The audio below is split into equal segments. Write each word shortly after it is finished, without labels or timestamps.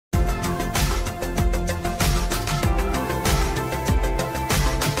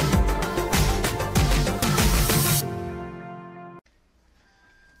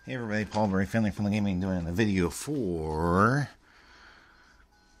Hey everybody, Paul, very friendly from the gaming, doing a video for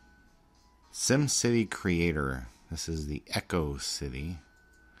SimCity Creator. This is the Echo City,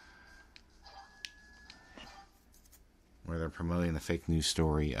 where they're promoting the fake news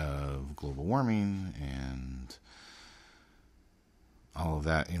story of global warming and all of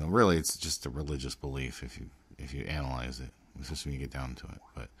that. You know, really, it's just a religious belief if you analyze it, especially when you get down to it.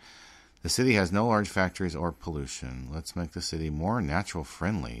 But the city has no large factories or pollution. Let's make the city more natural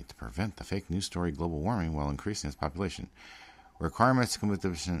friendly to prevent the fake news story global warming while increasing its population. Requirements to complete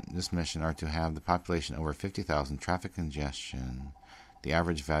this mission are to have the population over 50,000, traffic congestion, the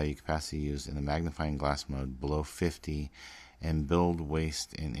average value capacity used in the magnifying glass mode below 50, and build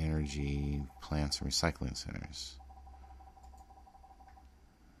waste and energy plants and recycling centers.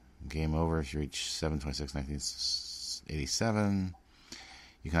 Game over if you reach 7/26/1987.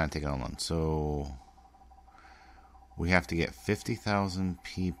 You can't take it alone. So we have to get 50,000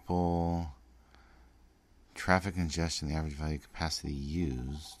 people, traffic congestion, the average value capacity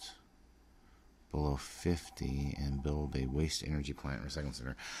used below 50, and build a waste energy plant recycling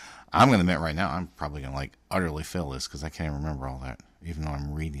center. I'm going to admit right now, I'm probably going to utterly fail this because I can't even remember all that, even though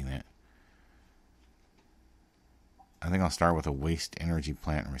I'm reading it. I think I'll start with a waste energy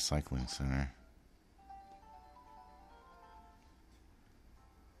plant and recycling center.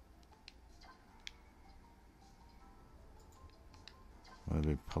 Would it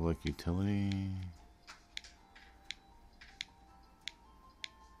be public utility?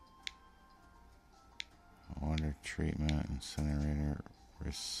 Water treatment, incinerator,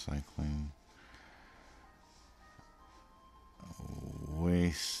 recycling,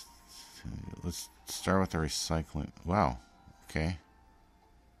 waste. Let's start with the recycling. Wow. Okay.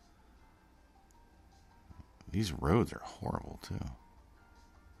 These roads are horrible too.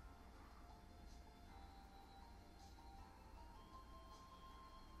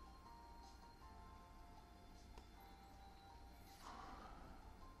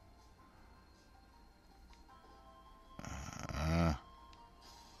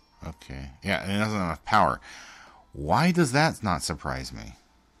 Okay. Yeah, it doesn't have enough power. Why does that not surprise me?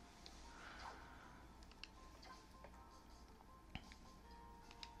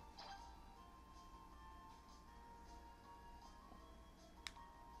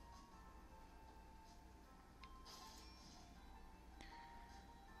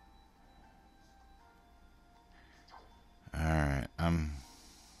 Alright,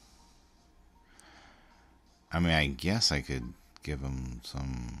 I mean, I guess I could give them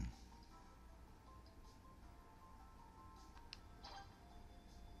some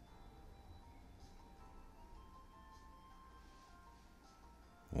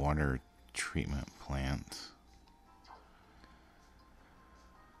water treatment plant.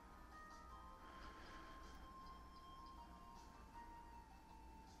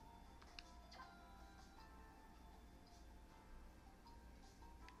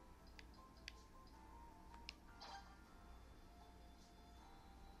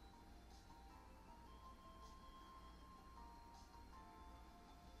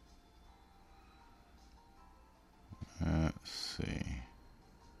 Let's see.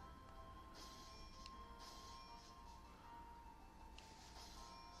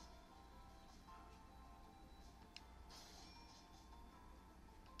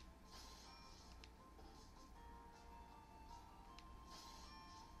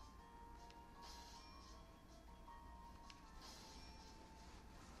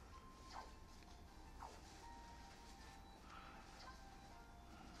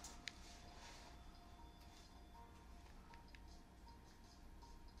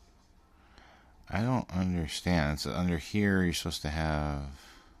 I don't understand. So under here, you're supposed to have...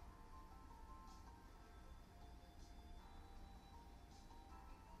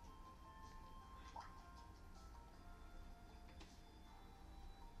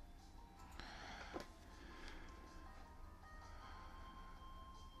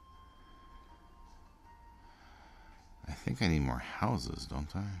 I think I need more houses,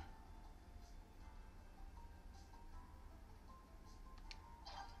 don't I?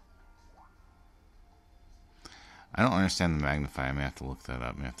 I don't understand the magnify. I may have to look that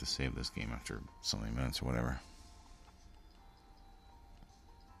up. I may have to save this game after so many minutes or whatever.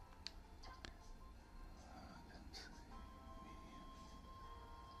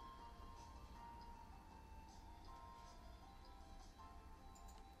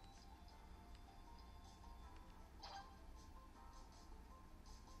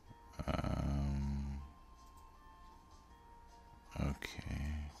 Okay.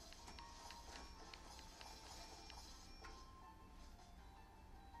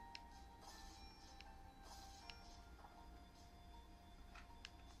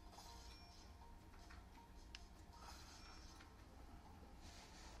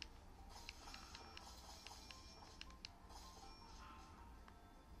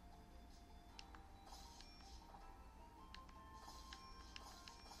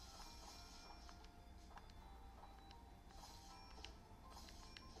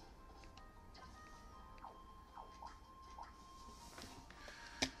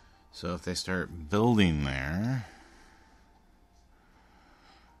 So if they start building there,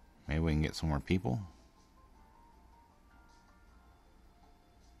 maybe we can get some more people.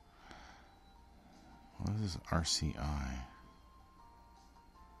 What is RCI?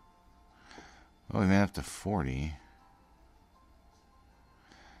 Well, we made up to 40.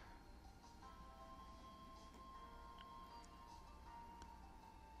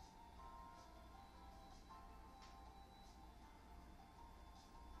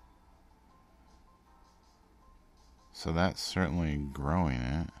 So that's certainly growing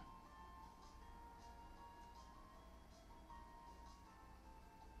it.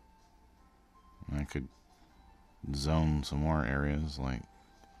 I could zone some more areas, like,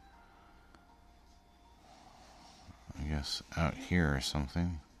 I guess, out here or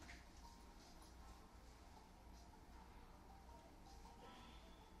something.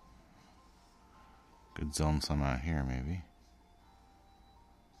 Could zone some out here, maybe.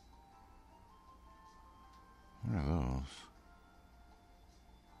 What are those?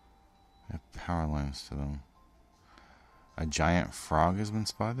 They have power lines to them. A giant frog has been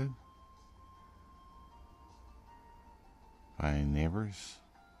spotted by neighbors.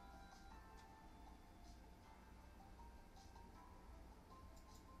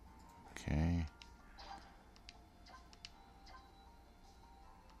 Okay.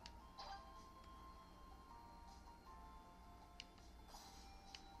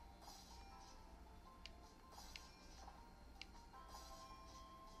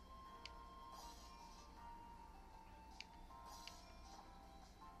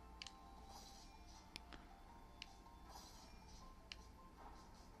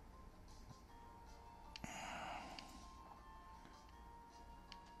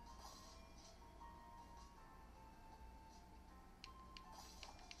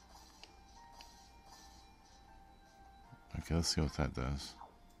 Okay, let's see what that does.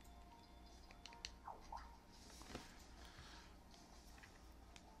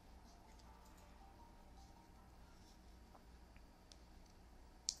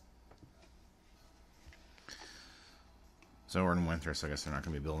 So we're in winter, so I guess they're not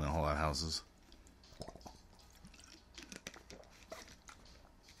going to be building a whole lot of houses.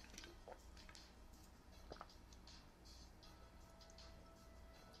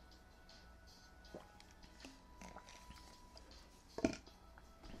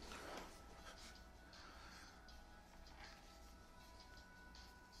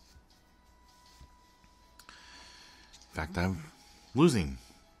 In fact, I'm losing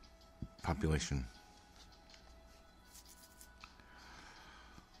population.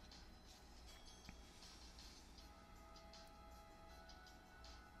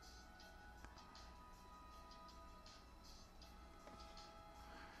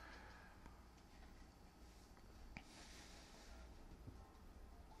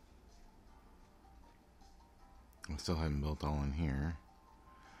 I still haven't built all in here.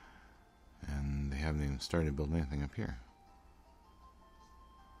 And they haven't even started building anything up here.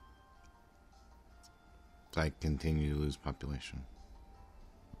 So I continue to lose population.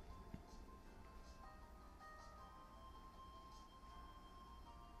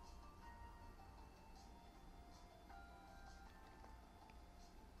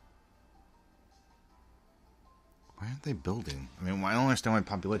 Why aren't they building? I mean, I don't understand why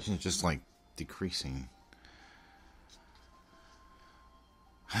population is just like decreasing.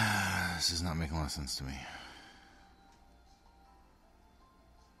 This is not making a lot of sense to me.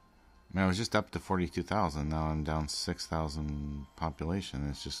 I mean, I was just up to 42,000. Now I'm down 6,000 population.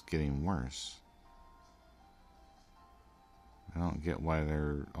 It's just getting worse. I don't get why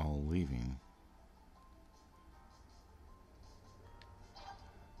they're all leaving.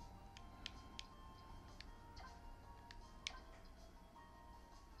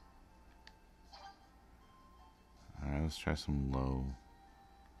 Alright, let's try some low.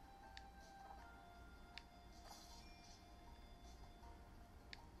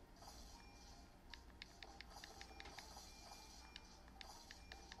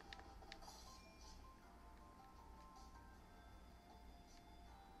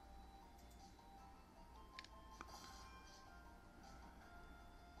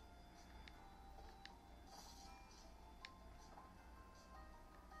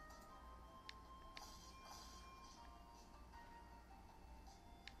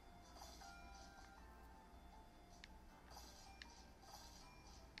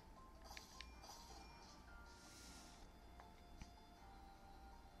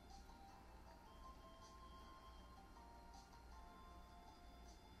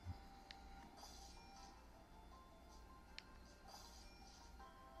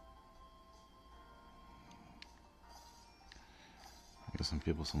 Give some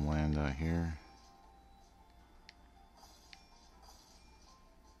people some land out here.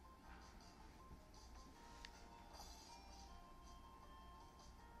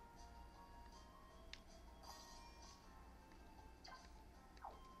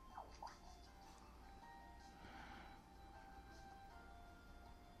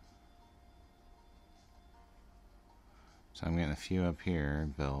 So I'm getting a few up here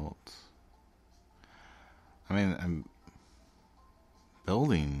built. I mean, I'm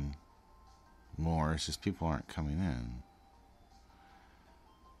building more, it's just people aren't coming in.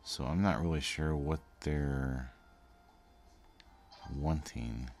 So I'm not really sure what they're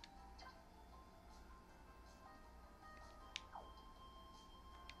wanting.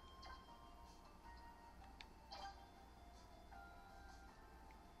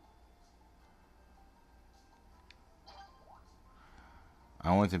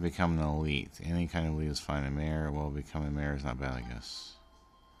 I want to become an elite. Any kind of elite is fine. A mayor, well, becoming a mayor is not bad, I guess.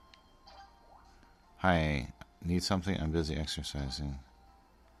 Hi, need something? I'm busy exercising.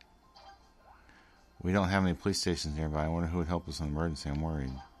 We don't have any police stations nearby. I wonder who would help us in an emergency. I'm worried.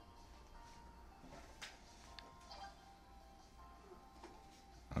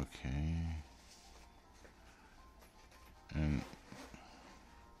 Okay. And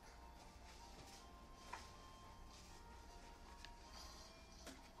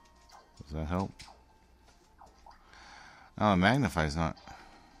does that help? Oh, Magnify's not.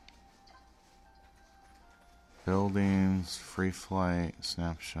 Buildings, free flight,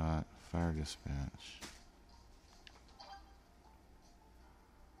 snapshot, fire dispatch.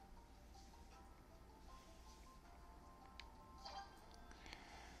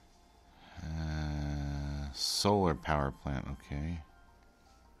 Solar power plant, okay.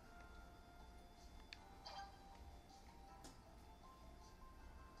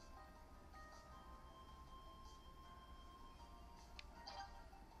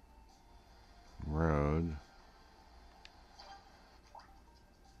 Road.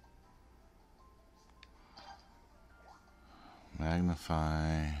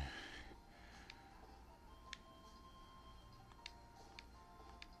 Magnify.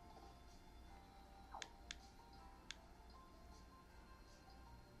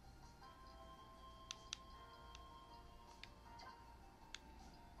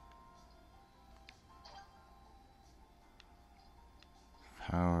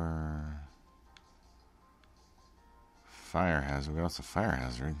 Power. Fire hazard. What's a fire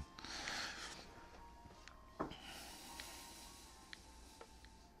hazard?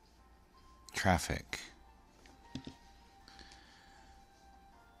 Traffic.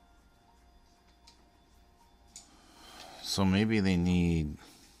 So maybe they need.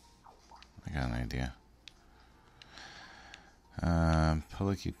 I got an idea.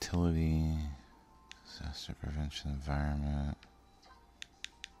 Public utility, disaster prevention, environment.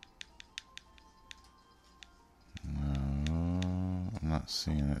 No, I'm not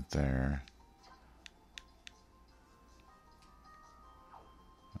seeing it there.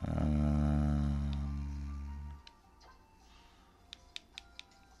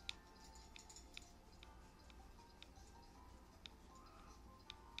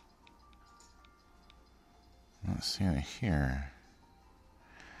 Not seeing it here.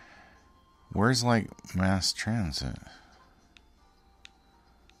 Where's like mass transit?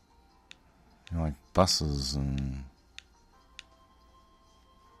 You know, like buses and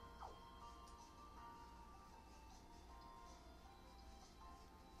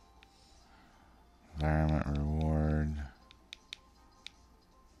environment reward,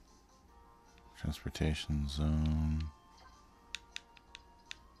 transportation zone.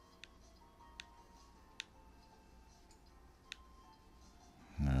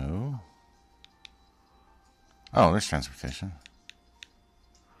 No. Oh, there's transportation.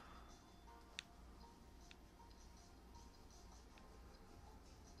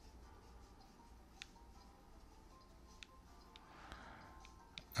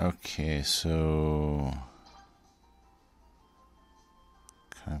 Okay, so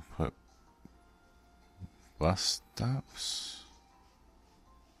can I put bus stops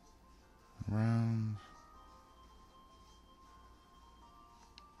around?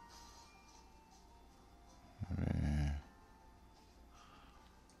 Maybe.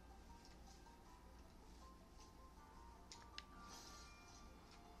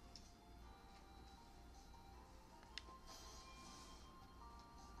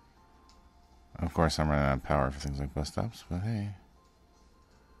 Of course, I'm running out of power for things like bus stops, but hey.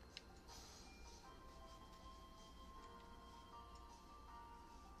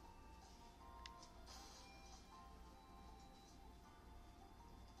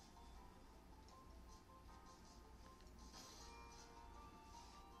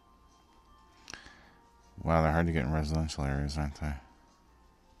 Wow, they're hard to get in residential areas, aren't they?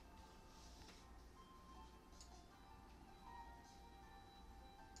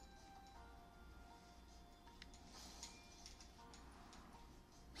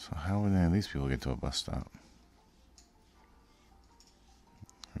 So how would any of these people get to a bus stop?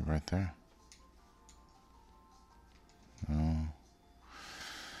 Right there. No.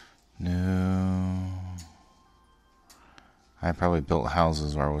 No. I probably built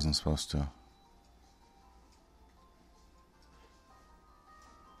houses where I wasn't supposed to.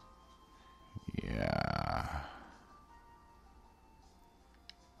 Yeah.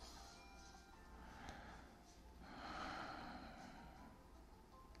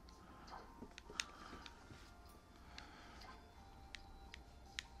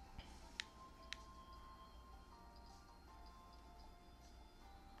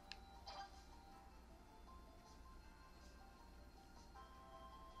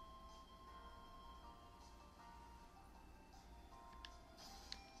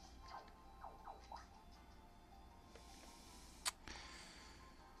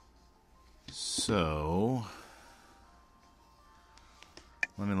 So,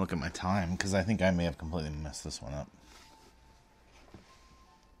 let me look at my time, because I think I may have completely messed this one up.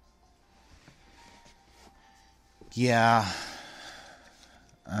 Yeah.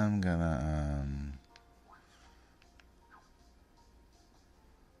 I'm gonna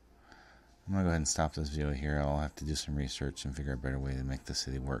go ahead and stop this video here. I'll have to do some research and figure out a better way to make the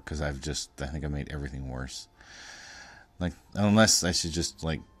city work, because I think I made everything worse. Like, unless I should just,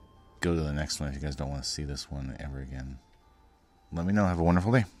 like, go to the next one if you guys don't want to see this one ever again. Let me know. Have a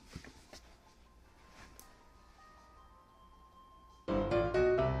wonderful day.